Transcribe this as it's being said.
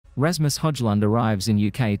Rasmus Højlund arrives in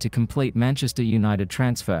UK to complete Manchester United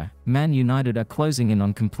transfer. Man United are closing in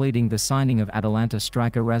on completing the signing of Atalanta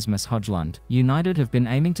striker Rasmus Højlund. United have been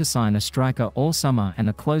aiming to sign a striker all summer and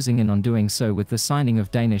are closing in on doing so with the signing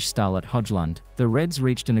of Danish starlet Højlund. The Reds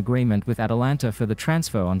reached an agreement with Atalanta for the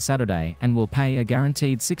transfer on Saturday and will pay a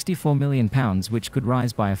guaranteed £64 million, which could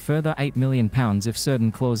rise by a further £8 million if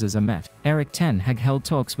certain clauses are met. Erik ten Hag held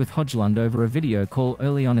talks with Højlund over a video call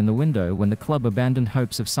early on in the window when the club abandoned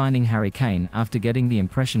hopes of signing Harry Kane after getting the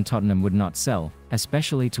impression Tottenham would not sell,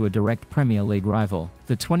 especially to a direct Premier League rival.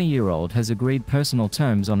 The 20-year-old has agreed personal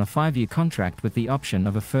terms on a 5-year contract with the option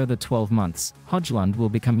of a further 12 months. Højlund will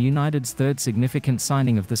become United's third significant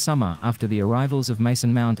signing of the summer after the arrivals of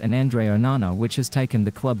Mason Mount and Andre Onana, which has taken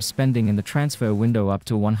the club's spending in the transfer window up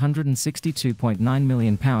to £162.9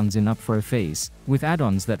 million in upfront fees, with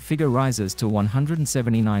add-ons that figure rises to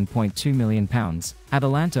 £179.2 million.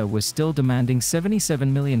 Atalanta was still demanding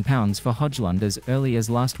 £77 million for Højlund as early as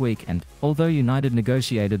last week, and, although United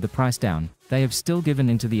negotiated the price down, they have still given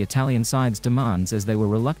in to the Italian side's demands as they were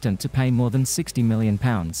reluctant to pay more than £60 million.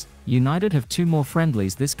 United have 2 more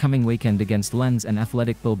friendlies this coming weekend against Lens and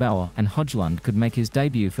Athletic Bilbao, and Højlund could make his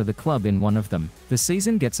debut for the club in one of them. The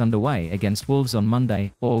season gets underway against Wolves on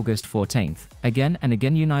Monday, August 14th. Again and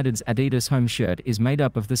again, United's Adidas home shirt is made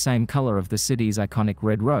up of the same color of the city's iconic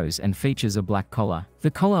red rose and features a black collar.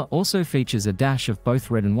 The collar also features a dash of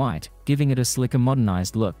both red and white, giving it a slicker,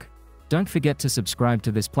 modernized look. Don't forget to subscribe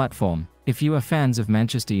to this platform if you are fans of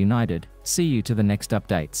Manchester United. See you to the next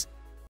updates.